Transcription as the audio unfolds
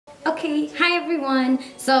Okay, hi everyone.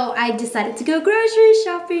 So I decided to go grocery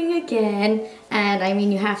shopping again. And I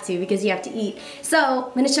mean you have to because you have to eat. So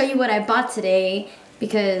I'm going to show you what I bought today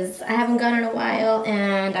because I haven't gone in a while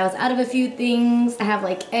and I was out of a few things. I have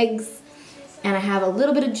like eggs and I have a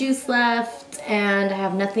little bit of juice left and I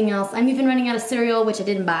have nothing else. I'm even running out of cereal, which I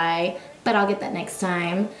didn't buy, but I'll get that next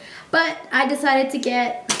time. But I decided to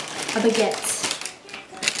get a baguette.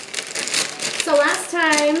 So last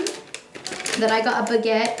time that I got a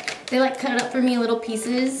baguette, they like cut it up for me in little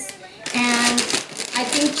pieces, and I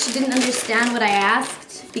think she didn't understand what I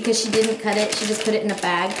asked because she didn't cut it, she just put it in a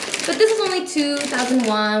bag. But this is only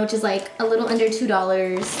 2001, which is like a little under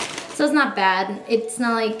 $2, so it's not bad. It's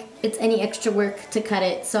not like it's any extra work to cut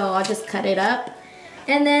it, so I'll just cut it up.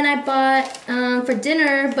 And then I bought for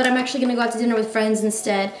dinner, but I'm actually gonna go out to dinner with friends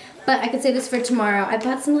instead, but I could save this for tomorrow. I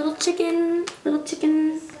bought some little chicken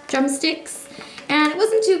drumsticks, and it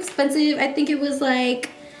wasn't too expensive. I think it was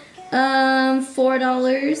like like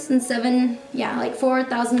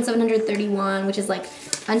 4,731, which is like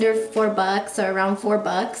under $4 or around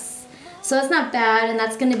 $4. So that's not bad, and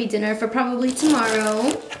that's gonna be dinner for probably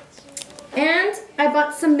tomorrow. And I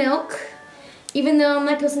bought some milk, even though I'm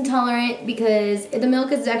lactose intolerant, because the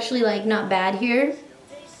milk is actually like not bad here,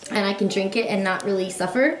 and I can drink it and not really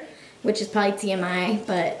suffer, which is probably TMI,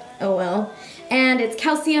 but oh well. And it's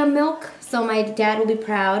calcium milk. So my dad will be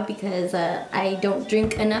proud because I don't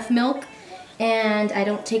drink enough milk and I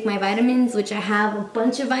don't take my vitamins, which I have a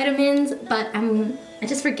bunch of vitamins, but I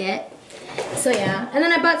just forget. So yeah, and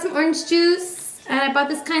then I bought some orange juice, and I bought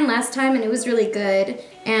this kind last time and it was really good,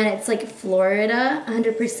 and it's like Florida,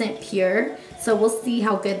 100% pure. So we'll see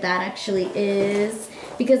how good that actually is,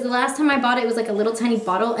 because the last time I bought it was like a little tiny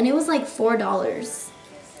bottle and it was like $4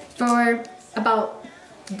 for about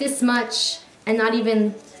this much and not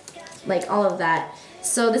even like all of that.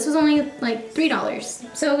 So this was only like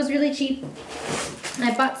 $3, so it was really cheap.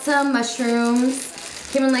 I bought some mushrooms,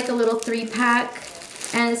 came in like a little 3-pack,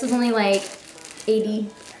 and this was only like 80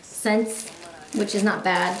 cents, which is not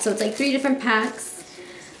bad. So it's like 3 different packs.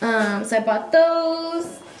 So I bought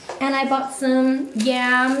those, and I bought some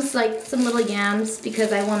yams, like some little yams,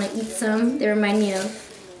 because I want to eat some. They remind me of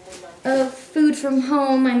food from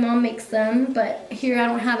home. My mom makes them, but here I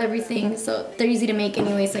don't have everything, so they're easy to make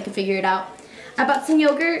anyway, so I can figure it out. I bought some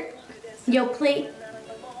yogurt, Yoplait,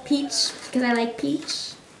 peach, because I like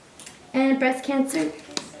peach, and breast cancer.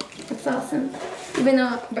 That's awesome. Even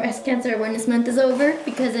though breast cancer awareness month is over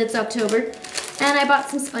because it's October. And I bought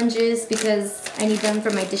some sponges because I need them for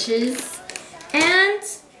my dishes. And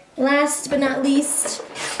last but not least,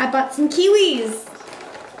 I bought some kiwis,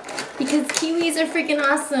 because kiwis are freaking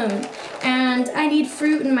awesome, and I need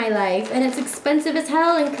fruit in my life, and it's expensive as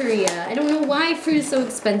hell in Korea. I don't know why fruit is so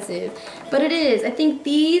expensive, but it is. I think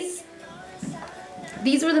these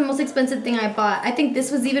were the most expensive thing I bought. I think this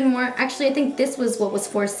was even more. Actually, I think this was what was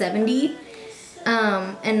 $4.70,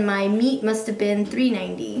 and my meat must have been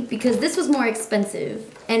 $3.90 because this was more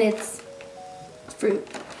expensive, and it's fruit.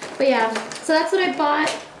 But yeah, so that's what I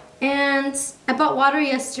bought, and I bought water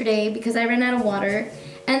yesterday because I ran out of water.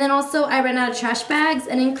 And then also I ran out of trash bags,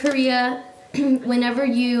 and in Korea, whenever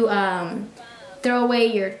you throw away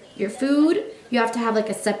your food, you have to have like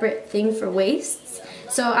a separate thing for wastes.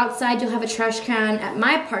 So outside you'll have a trash can. At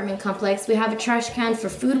my apartment complex, we have a trash can for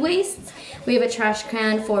food wastes, we have a trash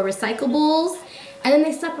can for recyclables, and then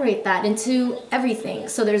they separate that into everything.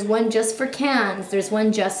 So there's one just for cans, there's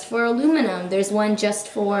one just for aluminum, there's one just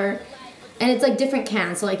for... And it's like different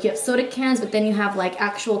cans, so like you have soda cans, but then you have like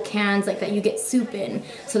actual cans like that you get soup in.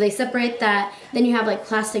 So they separate that. Then you have like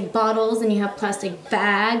plastic bottles, and you have plastic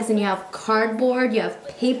bags, and you have cardboard, you have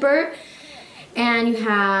paper, and you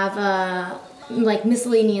have like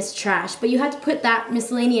miscellaneous trash. But you have to put that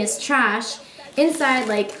miscellaneous trash inside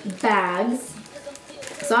like bags.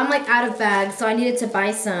 So I'm like out of bags, so I needed to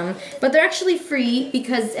buy some. But they're actually free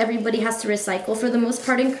because everybody has to recycle for the most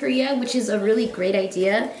part in Korea, which is a really great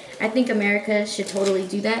idea. I think America should totally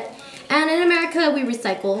do that. And in America, we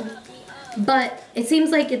recycle. But it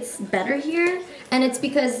seems like it's better here, and it's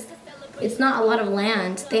because it's not a lot of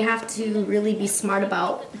land. They have to really be smart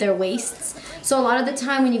about their wastes. So a lot of the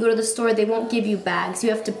time when you go to the store, they won't give you bags.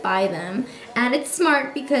 You have to buy them. And it's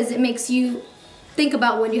smart because it makes you think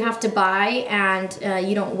about when you have to buy, and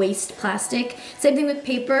you don't waste plastic. Same thing with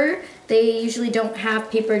paper. They usually don't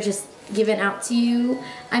have paper just given out to you.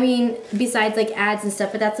 I mean, besides like ads and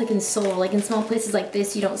stuff, but that's like in Seoul. Like in small places like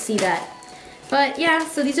this, you don't see that. But yeah,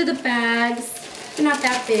 so these are the bags. They're not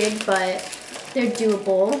that big, but they're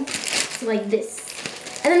doable. So like this.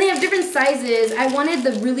 And then they have different sizes. I wanted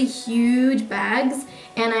the really huge bags,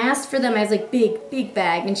 And I asked for them as like big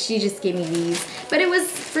bag, and she just gave me these. But it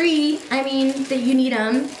was free. I mean, that you need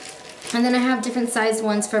them. And then I have different sized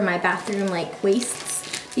ones for my bathroom, like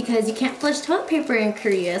wastes, because you can't flush toilet paper in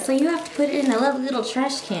Korea, so you have to put it in a lovely little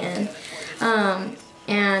trash can.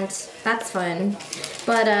 And that's fun.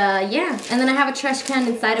 But yeah, and then I have a trash can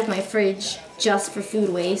inside of my fridge just for food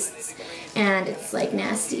wastes, and it's like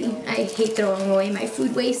nasty. I hate throwing away my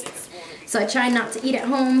food wastes. So I try not to eat at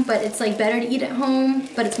home, but it's like better to eat at home,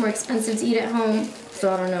 but it's more expensive to eat at home, so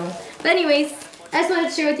I don't know. But anyways, I just wanted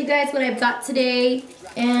to share with you guys what I've got today,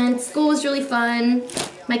 and school was really fun.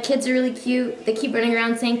 My kids are really cute. They keep running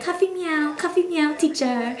around saying, coffee meow,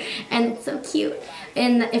 teacher, and it's so cute.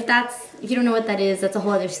 And if you don't know what that is, that's a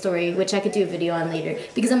whole other story, which I could do a video on later,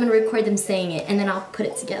 because I'm going to record them saying it, and then I'll put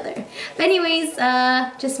it together. But anyways,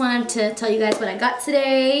 just wanted to tell you guys what I got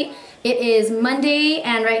today. It is Monday,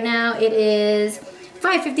 and right now it is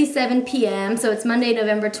 5:57 p.m., so it's Monday,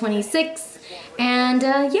 November 26th, and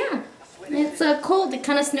yeah, it's cold. It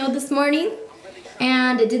kind of snowed this morning,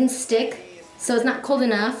 and it didn't stick, so it's not cold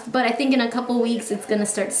enough, but I think in a couple weeks it's going to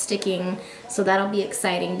start sticking, so that'll be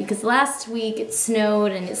exciting, because last week it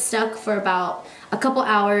snowed, and it stuck for about a couple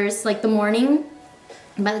hours, like the morning.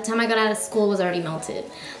 By the time I got out of school, it was already melted.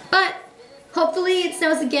 But hopefully it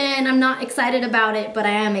snows again. I'm not excited about it, but I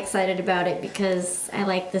am excited about it because I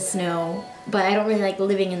like the snow. But I don't really like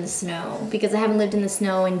living in the snow because I haven't lived in the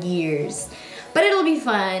snow in years. But it'll be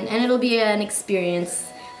fun and it'll be an experience.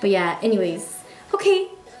 But yeah, anyways. Okay,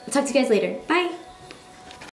 I'll talk to you guys later. Bye.